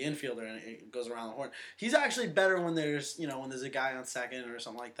to the infielder and it goes around the horn. He's actually better when there's a guy on second or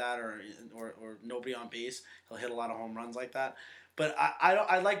something like that or nobody on base. He'll hit a lot of home runs like that. But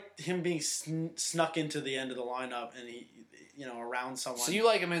I like him being snuck into the end of the lineup and he around someone. So you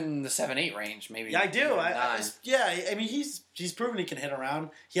like him in the 7-8 range, maybe? Yeah, I do. I mean he's proven he can hit around.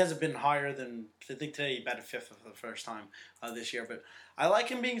 He hasn't been higher than I think today he batted fifth for the first time this year. But I like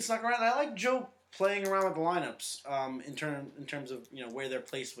him being snuck around. I like Joe playing around with the lineups in terms of where they're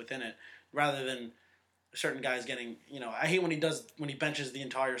placed within it, rather than certain guys getting I hate when he benches the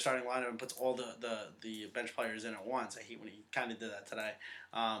entire starting lineup and puts all the bench players in at once. I hate when he kind of did that today.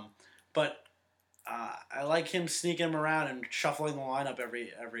 But I like him sneaking him around and shuffling the lineup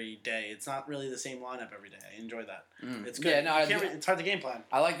every day. It's not really the same lineup every day. I enjoy that. It's good. Yeah, it's hard to game plan.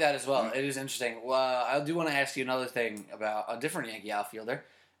 I like that as well. It is interesting. Well, I do want to ask you another thing about a different Yankee outfielder,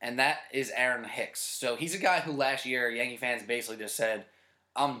 and that is Aaron Hicks. So he's a guy who last year Yankee fans basically just said,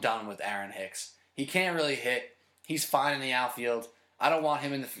 I'm done with Aaron Hicks. He can't really hit. He's fine in the outfield. I don't want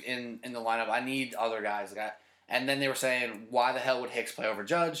him in the lineup. I need other guys. And then they were saying, why the hell would Hicks play over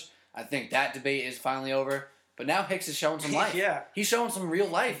Judge? I think that debate is finally over. But now Hicks is showing some life. Yeah. He's showing some real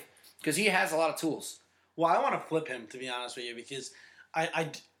life because he has a lot of tools. Well, I want to flip him, to be honest with you, because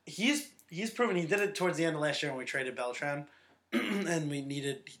he's proven he did it towards the end of last year when we traded Beltran. and we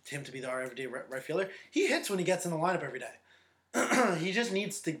needed him to be our everyday right fielder. He hits when he gets in the lineup every day. He just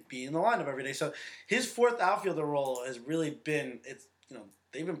needs to be in the lineup every day. So his fourth outfielder role has really been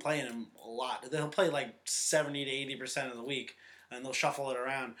they've been playing him a lot. They'll play like 70 to 80% of the week, and they'll shuffle it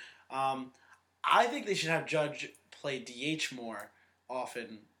around. I think they should have Judge play DH more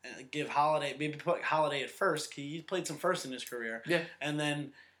often. Give Holiday, maybe put Holiday at first. He played some first in his career. Yeah. And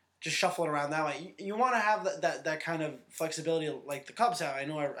then just shuffle it around that way. You want to have that kind of flexibility like the Cubs have. I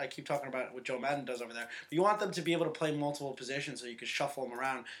know I keep talking about what Joe Madden does over there. But you want them to be able to play multiple positions so you can shuffle them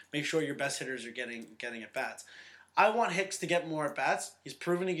around. Make sure your best hitters are getting at bats. I want Hicks to get more at bats. He's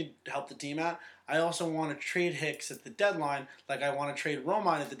proven he could help the team out. I also want to trade Hicks at the deadline, like I want to trade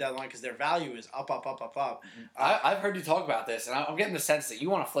Romine at the deadline because their value is up. I've heard you talk about this, and I'm getting the sense that you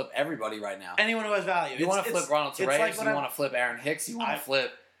want to flip everybody right now. Anyone who has value. You want to flip Ronald Torres, you want to flip Aaron Hicks, you want to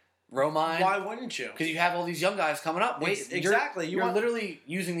flip Romine. Why wouldn't you? Because you have all these young guys coming up. Wait, exactly. You're literally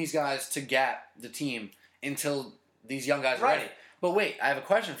using these guys to gap the team until these young guys are ready. But wait, I have a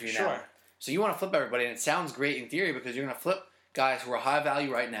question for you now. So you want to flip everybody, and it sounds great in theory because you're going to flip guys who are high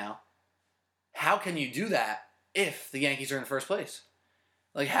value right now. How can you do that if the Yankees are in first place?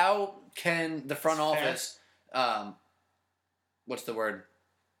 Like, how can the front office, what's the word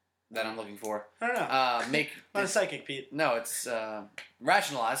that I'm looking for? I don't know. Not a psychic, Pete. No, it's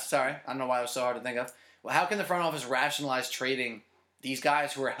rationalize. Sorry. I don't know why it was so hard to think of. Well, how can the front office rationalize trading these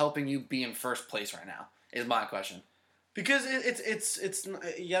guys who are helping you be in first place right now, is my question. Because it's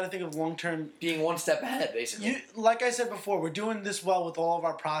you got to think of long term. Being one step ahead, basically. Like I said before, we're doing this well with all of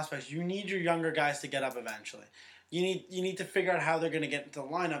our prospects. You need your younger guys to get up eventually. You need to figure out how they're going to get into the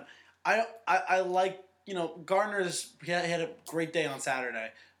lineup. I like Gardner's. He had a great day on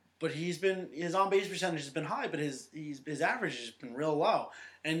Saturday, but his on base percentage has been high, but his average has been real low.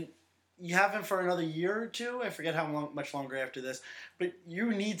 And you have him for another year or two. I forget how much longer after this. But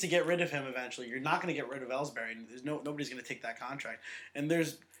you need to get rid of him eventually. You're not going to get rid of Ellsbury. Nobody's going to take that contract. And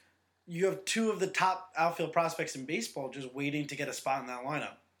you have two of the top outfield prospects in baseball just waiting to get a spot in that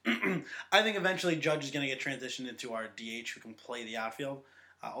lineup. I think eventually Judge is going to get transitioned into our DH who can play the outfield.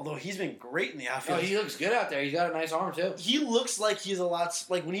 Although he's been great in the outfield. Oh, he looks good out there. He's got a nice arm, too. He looks like he's a lot...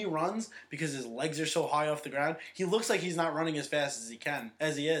 Like, when he runs, because his legs are so high off the ground, he looks like he's not running as fast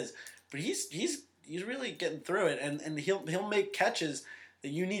as he is. But he's really getting through it, and he'll make catches that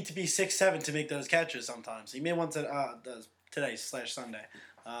you need to be 6'7" to make those catches sometimes. He made one today/Sunday.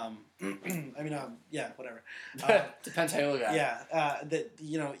 Whatever. Depends how you look at it.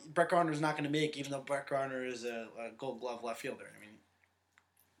 Yeah, Brett Gardner's not going to make, even though Brett Gardner is a Gold Glove left fielder. I mean,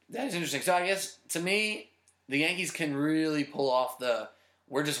 that is interesting. So I guess to me, the Yankees can really pull off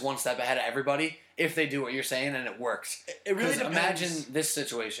we're just one step ahead of everybody if they do what you're saying and it works. It really depends. Imagine this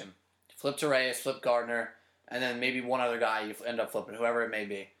situation. Flip Torres, flip Gardner, and then maybe one other guy you end up flipping, whoever it may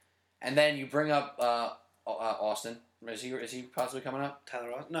be. And then you bring up Austin. Is he possibly coming up?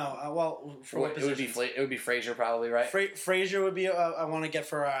 Tyler Austin? No. It would be Frazier probably, right? Frazier would be I want to get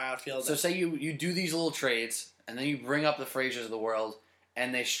for our outfield. So say you do these little trades, and then you bring up the Fraziers of the world,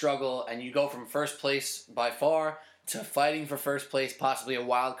 and they struggle, and you go from first place by far to fighting for first place, possibly a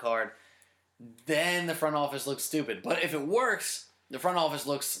wild card. Then the front office looks stupid. But if it works... The front office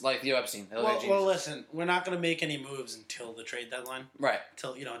looks like Theo Epstein. Well, listen, we're not going to make any moves until the trade deadline. Right.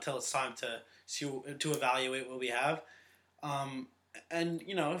 Until it's time to evaluate what we have.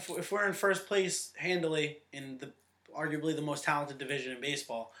 If we're in first place handily in arguably the most talented division in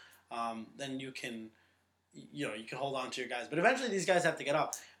baseball, then you can hold on to your guys. But eventually these guys have to get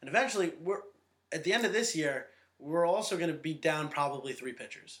up. And eventually at the end of this year, we're also going to be down probably 3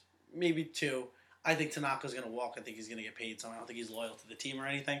 pitchers, maybe 2. I think Tanaka's going to walk. I think he's going to get paid somewhere. I don't think he's loyal to the team or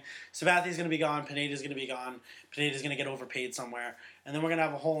anything. Sabathia's going to be gone. Pineda's going to be gone. Pineda's going to get overpaid somewhere. And then we're going to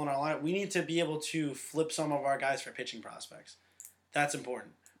have a hole in our lineup. We need to be able to flip some of our guys for pitching prospects. That's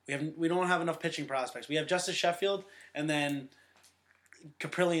important. We don't have enough pitching prospects. We have Justice Sheffield, and then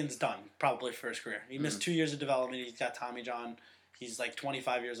Caprillian's done, probably for his career. He missed 2 years of development. He's got Tommy John. He's like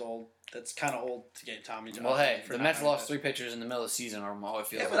 25 years old. That's kind of old to get Tommy John. Well, hey, the Mets lost 3 pitchers in the middle of the season, or how it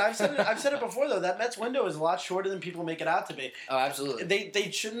feels. Yeah, but I've said it before though. That Mets window is a lot shorter than people make it out to be. Oh, absolutely.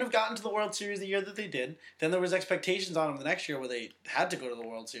 They shouldn't have gotten to the World Series the year that they did. Then there was expectations on them the next year where they had to go to the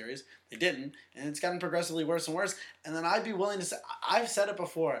World Series. They didn't, and it's gotten progressively worse and worse. And then I'd be willing to say, I've said it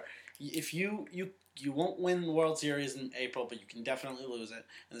before. If you won't win the World Series in April, but you can definitely lose it. And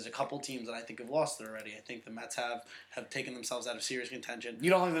there's a couple teams that I think have lost it already. I think the Mets have taken themselves out of serious contention. You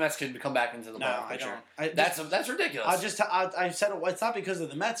don't think the Mets could come back into the playoff picture? I don't. That's ridiculous. I said it's not because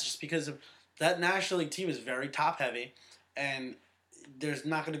of the Mets. It's just because of that National League team is very top heavy, and there's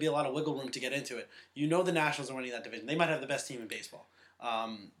not going to be a lot of wiggle room to get into it. You know the Nationals are winning that division. They might have the best team in baseball.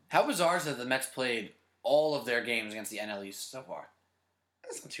 How bizarre is that the Mets played all of their games against the NL East so far?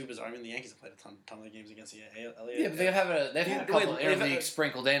 That's not too bizarre. I mean, the Yankees have played a ton of games against the AL. Yeah, but they've had a couple interleagues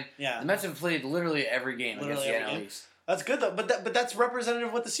sprinkled in. Yeah. The Mets have played literally every game against the NL East. That's good though, but that's representative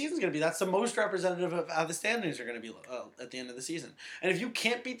of what the season's going to be. That's the most representative of how the standings are going to be at the end of the season. And if you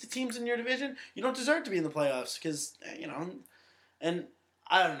can't beat the teams in your division, you don't deserve to be in the playoffs because And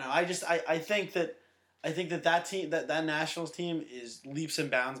I don't know. I think that team that Nationals team is leaps and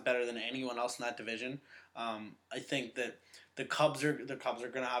bounds better than anyone else in that division. I think that the Cubs are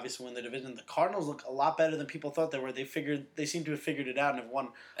going to obviously win the division. The Cardinals look a lot better than people thought they were. They seem to have figured it out and have won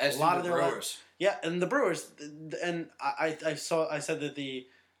a lot of their Brewers. Yeah, and the Brewers, and I said that the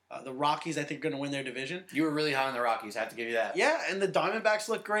Rockies I think are going to win their division. You were really high on the Rockies. I have to give you that. Yeah, and the Diamondbacks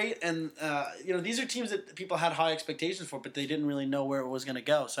look great, and these are teams that people had high expectations for, but they didn't really know where it was going to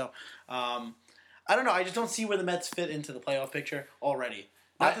go. So I don't know. I just don't see where the Mets fit into the playoff picture already.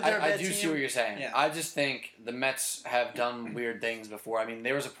 Not that they're a bad I do team. see what you're saying. Yeah. I just think the Mets have done weird things before. I mean,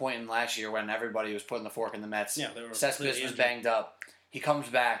 there was a point in last year when everybody was putting the fork in the Mets. Yeah, they were Cespedes was banged up. He comes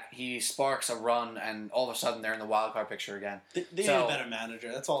back, he sparks a run, and all of a sudden they're in the wild card picture again. They need a better manager.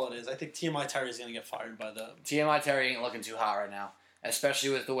 That's all it is. I think TMI Terry's going to get fired by the... TMI Terry ain't looking too hot right now, especially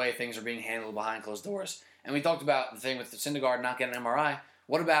with the way things are being handled behind closed doors. And we talked about the thing with Syndergaard not getting an MRI.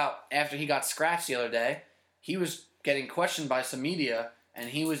 What about after he got scratched the other day, he was getting questioned by some media, and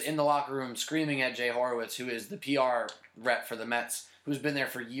he was in the locker room screaming at Jay Horowitz, who is the PR rep for the Mets, who's been there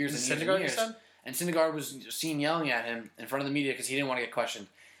for years and years and years. And Syndergaard was seen yelling at him in front of the media because he didn't want to get questioned.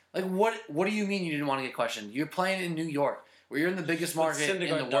 Like, what do you mean you didn't want to get questioned? You're playing in New York, where you're in the biggest market in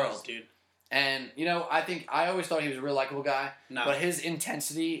the world. Dude. And, I always thought he was a real likable guy. No. But his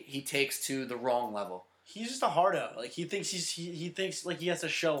intensity, he takes to the wrong level. He's just a hardo. Like, he thinks he thinks like he has to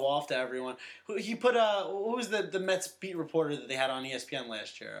show off to everyone. He put who was the Mets beat reporter that they had on ESPN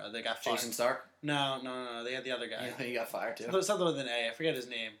last year? They got fired. Jason Stark? No. They had the other guy. Yeah, he got fired too. Something with an A. I forget his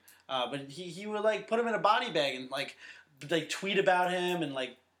name. But he would like put him in a body bag and like tweet about him and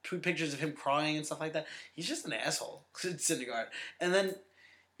like tweet pictures of him crying and stuff like that. He's just an asshole, Syndergaard. And then,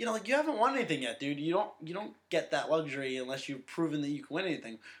 you haven't won anything yet, dude. You don't get that luxury unless you've proven that you can win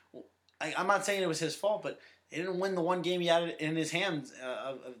anything. I'm not saying it was his fault, but he didn't win the one game he had in his hands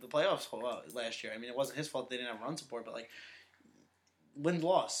of the playoffs last year. I mean, it wasn't his fault they didn't have run support, but like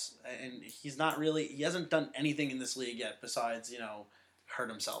win-loss, and he hasn't done anything in this league yet besides hurt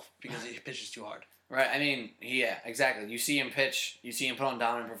himself because he pitches too hard. Right. I mean, yeah, exactly. You see him pitch. You see him put on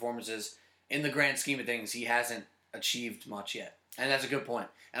dominant performances. In the grand scheme of things, he hasn't achieved much yet. And that's a good point.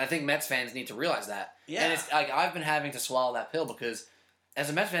 And I think Mets fans need to realize that. Yeah. And it's like I've been having to swallow that pill because as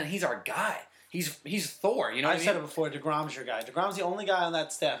a Mets fan, he's our guy. He's Thor. You know what I mean? said it before. DeGrom's your guy. DeGrom's the only guy on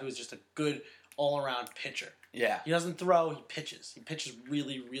that staff who's just a good all-around pitcher. Yeah. He doesn't throw. He pitches. He pitches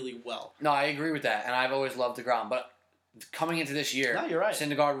really, really well. No, I agree with that. And I've always loved DeGrom. But coming into this year, no, you're right.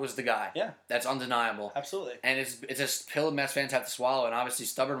 Syndergaard was the guy. Yeah. That's undeniable. Absolutely. And it's a pill Mets fans have to swallow, and obviously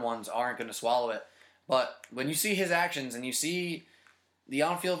stubborn ones aren't going to swallow it. But when you see his actions and you see the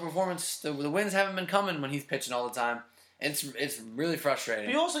on-field performance, the wins haven't been coming when he's pitching all the time. It's really frustrating.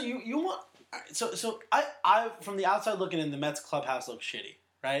 But you also you want so I from the outside looking in, the Mets clubhouse looks shitty,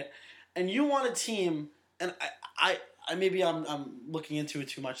 right? And you want a team, and I maybe I'm looking into it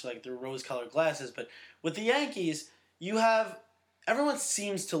too much like the rose-colored glasses, but with the Yankees, you have everyone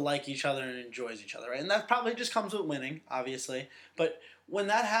seems to like each other and enjoys each other, right? And that probably just comes with winning, obviously. But when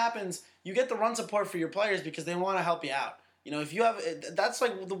that happens, you get the run support for your players because they want to help you out. If you have, that's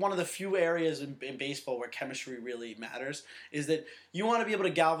like one of the few areas in baseball where chemistry really matters, is that you want to be able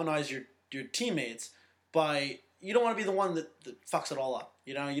to galvanize your teammates you don't want to be the one that fucks it all up.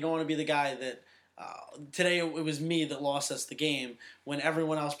 You don't want to be the guy that, today it was me that lost us the game when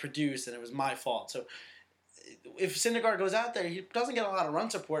everyone else produced and it was my fault. So if Syndergaard goes out there, he doesn't get a lot of run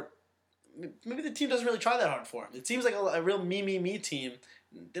support. Maybe the team doesn't really try that hard for him. It seems like a real me team.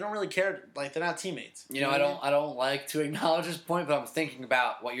 They don't really care. Like, they're not teammates. I don't like to acknowledge this point, but I'm thinking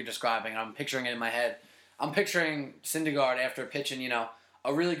about what you're describing. I'm picturing it in my head. I'm picturing Syndergaard after pitching,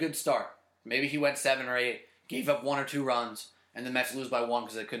 a really good start. Maybe he went 7 or 8, gave up 1 or 2 runs, and the Mets lose by 1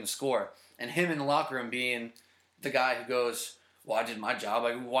 because they couldn't score. And him in the locker room being the guy who goes, well, I did my job.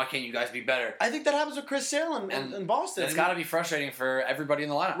 Like, why can't you guys be better? I think that happens with Chris Sale in Boston. It's got to be frustrating for everybody in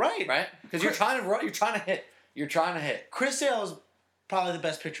the lineup. Right? Because you're trying to hit. Chris Sale is probably the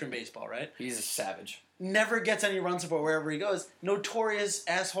best pitcher in baseball, right? He's a savage. Never gets any run support wherever he goes. Notorious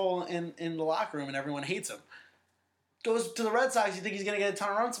asshole in the locker room, and everyone hates him. Goes to the Red Sox, you think he's going to get a ton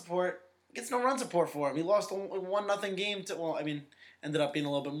of run support. Gets no run support for him. He lost a 1-0 game to, ended up being a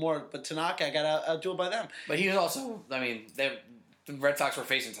little bit more. But Tanaka, I got to outdo it by them. But he was also, I mean, the Red Sox were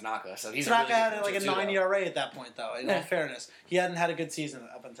facing Tanaka, so he's Tanaka a really had like a 9 ERA at that point, though. In all fairness, he hadn't had a good season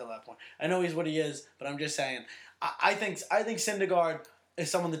up until that point. I know he's what he is, but I'm just saying. I think Syndergaard is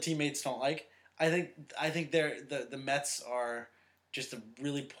someone the teammates don't like. I think the Mets are just a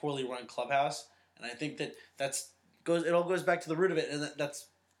really poorly run clubhouse, and I think it all goes back to the root of it, and that's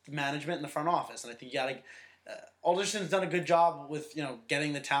management in the front office. And I think you gotta Alderson's done a good job with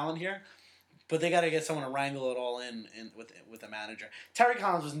getting the talent here, but they got to get someone to wrangle it all in with a manager. Terry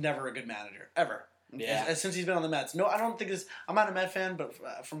Collins was never a good manager ever. Yeah. Since he's been on the Mets. No, I don't think this. I'm not a Met fan, but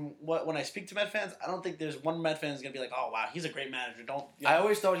when I speak to Met fans, I don't think there's one Met fan who's gonna be like, "Oh wow, he's a great manager." I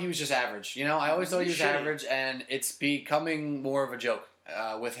always thought he was just average. I always thought he was average, and it's becoming more of a joke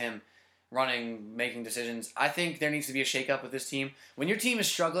with him running, making decisions. I think there needs to be a shakeup with this team. When your team is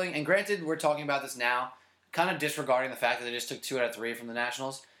struggling, and granted, we're talking about this now, kind of disregarding the fact that they just took 2 out of 3 from the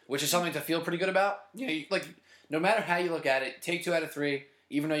Nationals, which is something to feel pretty good about. No matter how you look at it, take 2 out of 3.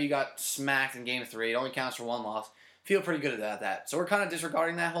 Even though you got smacked in Game 3, it only counts for 1 loss. Feel pretty good about that. So we're kind of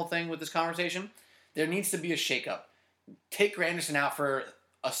disregarding that whole thing with this conversation. There needs to be a shakeup. Take Granderson out for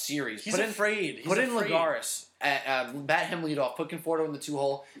a series. He's afraid. Put in Lagares. Bat him lead off. Put Conforto in the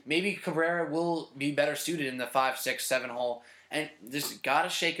 2-hole. Maybe Cabrera will be better suited in the 5, 6, 7-hole. And just got to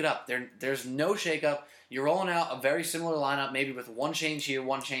shake it up. There's no shakeup. You're rolling out a very similar lineup, maybe with 1 change here,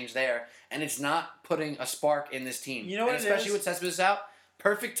 1 change there, and it's not putting a spark in this team. You know what especially with Cespedes out.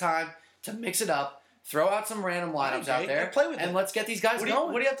 Perfect time to mix it up, throw out some random lineups out there, play with and let's get these guys going.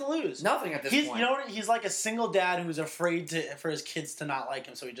 What do you have to lose? Nothing at this point. You know what? He's like a single dad who's afraid for his kids to not like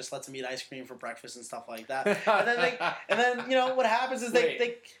him, so he just lets them eat ice cream for breakfast and stuff like that. and then what happens is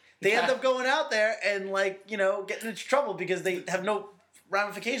they end up going out there and getting into trouble because they have no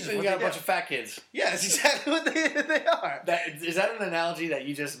ramifications. So you got a bunch of fat kids. Yeah, that's exactly what they are. Is that an analogy that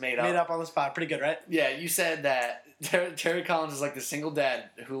you just made up? Made up on the spot. Pretty good, right? Yeah, you said that Terry Collins is like the single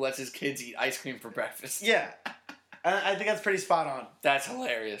dad who lets his kids eat ice cream for breakfast. Yeah. I think that's pretty spot on. That's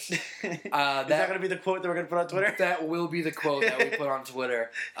hilarious. Is that going to be the quote that we're going to put on Twitter? That will be the quote that we put on Twitter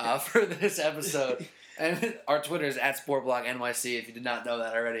for this episode. And our Twitter is @SportblogNYC if you did not know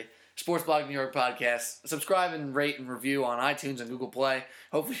that already. Sports Blog New York Podcast. Subscribe and rate and review on iTunes and Google Play.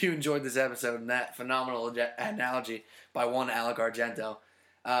 Hopefully you enjoyed this episode and that phenomenal analogy by one Alec Argento.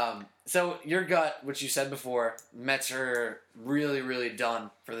 So your gut, which you said before, Mets are really, really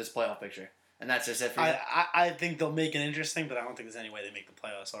done for this playoff picture. And that's just it for you? I think they'll make it interesting, but I don't think there's any way they make the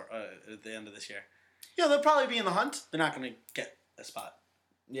playoffs at the end of this year. They'll probably be in the hunt. They're not going to get a spot.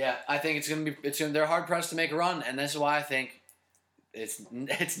 Yeah, I think they're hard pressed to make a run, and this is why I think it's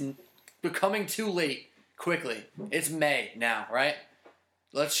becoming too late quickly. It's May now, right?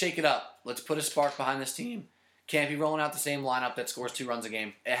 Let's shake it up. Let's put a spark behind this team. Can't be rolling out the same lineup that scores 2 runs a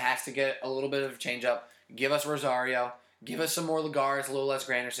game. It has to get a little bit of a change up. Give us Rosario. Give us some more Lagares, a little less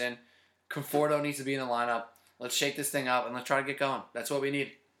Granderson. Conforto needs to be in the lineup. Let's shake this thing up and let's try to get going. That's what we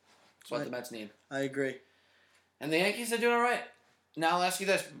need. That's what the Mets need. I agree. And the Yankees are doing all right. Now I'll ask you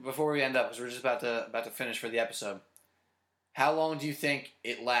this before we end up, because we're just about to finish for the episode. How long do you think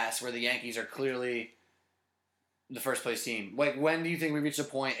it lasts where the Yankees are clearly the first place team? Like, when do you think we reach the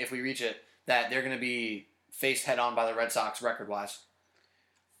point, if we reach it, that they're going to be faced head on by the Red Sox record wise?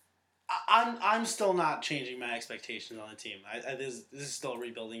 I'm still not changing my expectations on the team. This is still a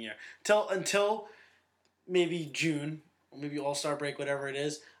rebuilding year. Until maybe June, or maybe All-Star break, whatever it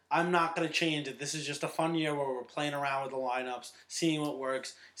is. I'm not going to change it. This is just a fun year where we're playing around with the lineups, seeing what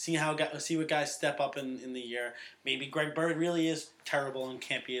works, see what guys step up in the year. Maybe Greg Bird really is terrible and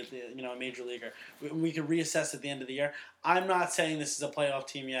can't be a major leaguer. We could reassess at the end of the year. I'm not saying this is a playoff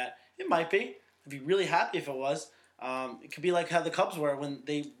team yet. It might be. I'd be really happy if it was. It could be like how the Cubs were when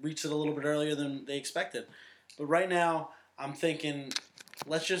they reached it a little bit earlier than they expected. But right now, I'm thinking,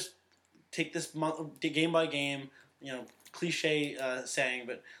 let's just take this game by game. Cliche saying,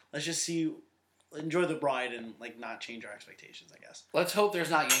 but let's just enjoy the ride and not change our expectations, I guess. Let's hope there's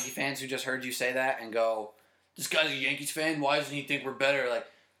not Yankee fans who just heard you say that and go, "This guy's a Yankees fan. Why doesn't he think we're better?"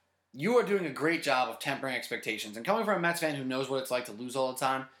 You are doing a great job of tempering expectations, and coming from a Mets fan who knows what it's like to lose all the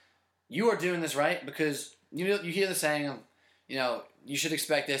time, you are doing this right, because you hear the saying of, you should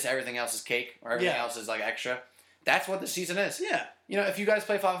expect this. Everything else is cake, or everything else is extra. That's what the season is. Yeah. If you guys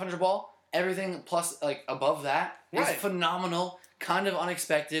play 500 ball. Everything plus above that is phenomenal, kind of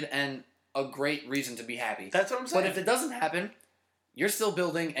unexpected, and a great reason to be happy. That's what I'm saying. But if it doesn't happen, you're still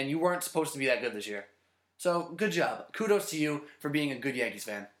building, and you weren't supposed to be that good this year. So good job. Kudos to you for being a good Yankees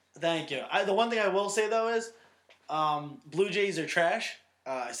fan. Thank you. The one thing I will say though is, Blue Jays are trash.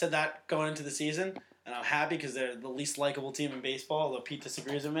 I said that going into the season. and I'm happy because they're the least likable team in baseball, although Pete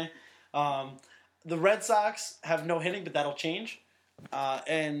disagrees with me. The Red Sox have no hitting, but that'll change.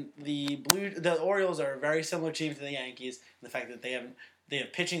 And the Orioles are a very similar team to the Yankees in the fact that they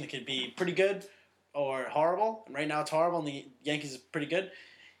have pitching that could be pretty good or horrible. And right now it's horrible, and the Yankees is pretty good.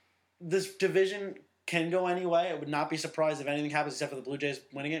 This division can go any way. I would not be surprised if anything happens except for the Blue Jays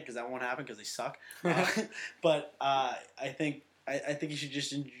winning it, because that won't happen because they suck. But I think you should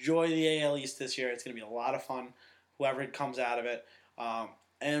just enjoy the AL East this year. It's going to be a lot of fun, whoever comes out of it.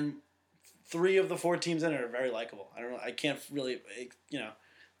 And 3 of the 4 teams in it are very likable. I don't know. I can't really,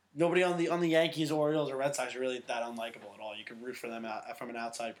 nobody on the Yankees, Orioles, or Red Sox are really that unlikable at all. You can root for them from an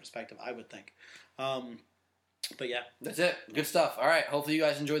outside perspective, I would think. But yeah, that's it. Good stuff. All right. Hopefully you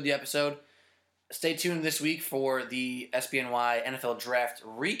guys enjoyed the episode. Stay tuned this week for the SBNY NFL Draft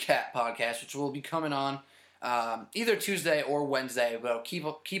Recap podcast, which will be coming on either Tuesday or Wednesday. But keep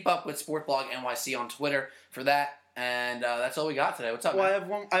up with Sportblog NYC on Twitter for that. And that's all we got today. What's up, Well,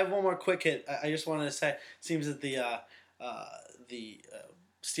 man? I have one more quick hit. I just wanted to say, it seems that the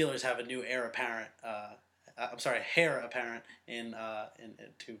Steelers have a new heir apparent. Heir apparent in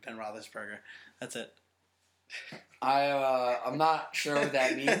to Ben Roethlisberger. That's it. I'm not sure what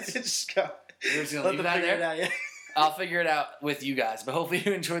that means. Just go. We're just gonna leave that there. Out, yeah. I'll figure it out with you guys. But hopefully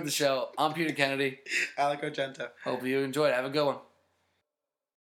you enjoyed the show. I'm Peter Kennedy. Alec Argento. Hope you enjoyed it. Have a good one.